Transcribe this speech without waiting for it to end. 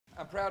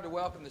proud to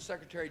welcome the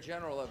Secretary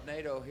General of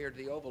NATO here to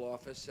the Oval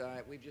Office.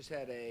 We've just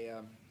had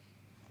a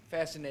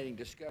fascinating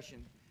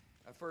discussion.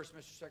 First,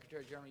 Mr.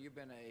 Secretary General, you've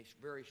been a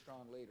very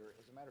strong leader.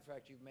 As a matter of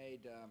fact, you've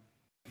made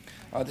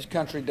this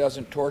country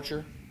doesn't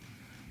torture.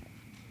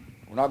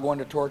 We're not going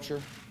to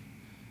torture.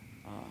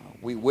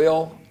 We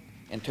will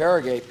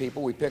interrogate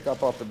people we pick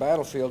up off the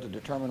battlefield to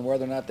determine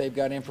whether or not they've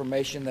got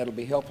information that will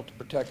be helpful to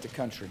protect the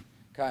country.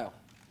 Kyle,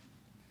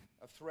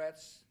 of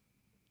threats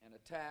and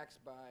attacks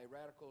by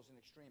radicals and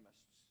extremists.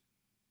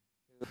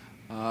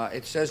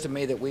 It says to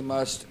me that we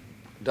must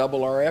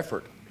double our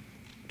effort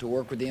to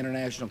work with the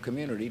international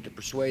community to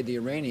persuade the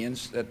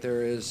Iranians that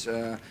there is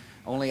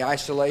only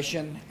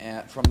isolation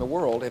from the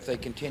world if they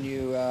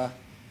continue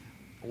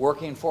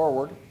working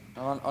forward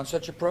on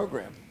such a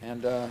program.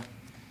 And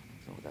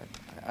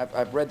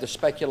I've read the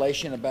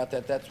speculation about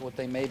that's what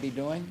they may be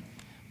doing,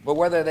 but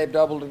whether they've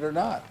doubled it or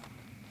not,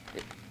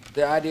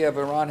 the idea of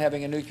Iran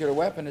having a nuclear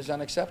weapon is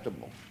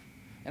unacceptable.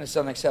 And it's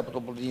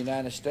unacceptable to the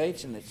United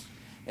States, and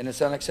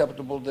it's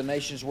unacceptable to the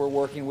nations we're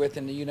working with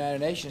in the United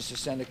Nations to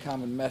send a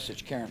common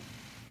message, Karen.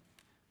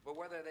 But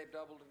whether they've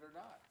doubled it or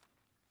not.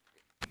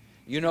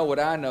 You know what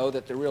I know,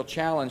 that the real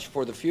challenge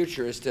for the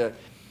future is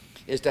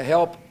to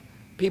help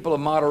people of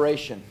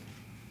moderation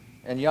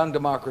and young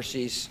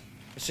democracies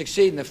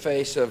succeed in the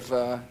face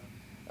of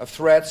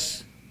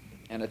threats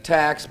and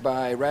attacks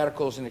by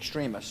radicals and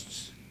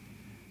extremists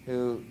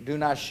who do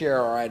not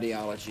share our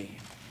ideology,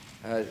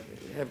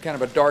 have kind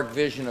of a dark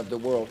vision of the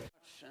world.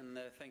 And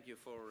thank you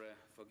for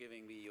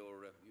giving me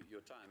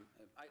your time.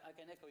 I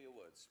can echo your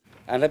words.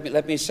 And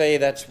let me say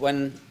that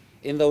when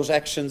in those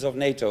actions of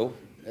NATO,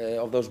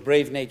 of those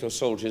brave NATO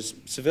soldiers,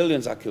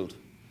 civilians are killed,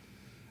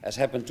 as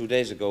happened 2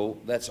 days ago,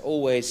 that's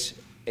always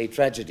a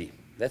tragedy.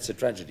 That's a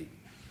tragedy.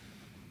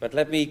 But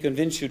let me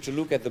convince you to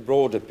look at the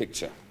broader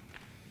picture.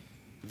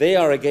 They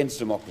are against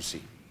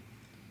democracy.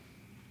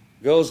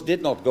 Girls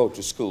did not go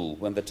to school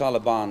when the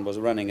Taliban was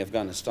running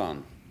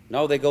Afghanistan.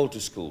 Now they go to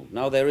school.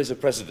 Now there is a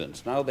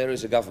president. Now there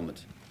is a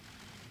government.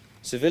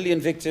 Civilian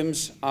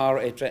victims are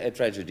a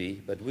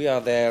tragedy, but we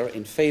are there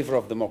in favor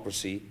of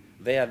democracy.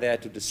 They are there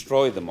to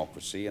destroy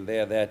democracy, and they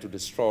are there to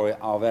destroy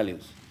our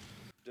values.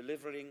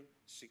 Delivering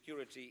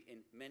security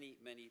in many,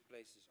 many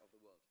places of the world.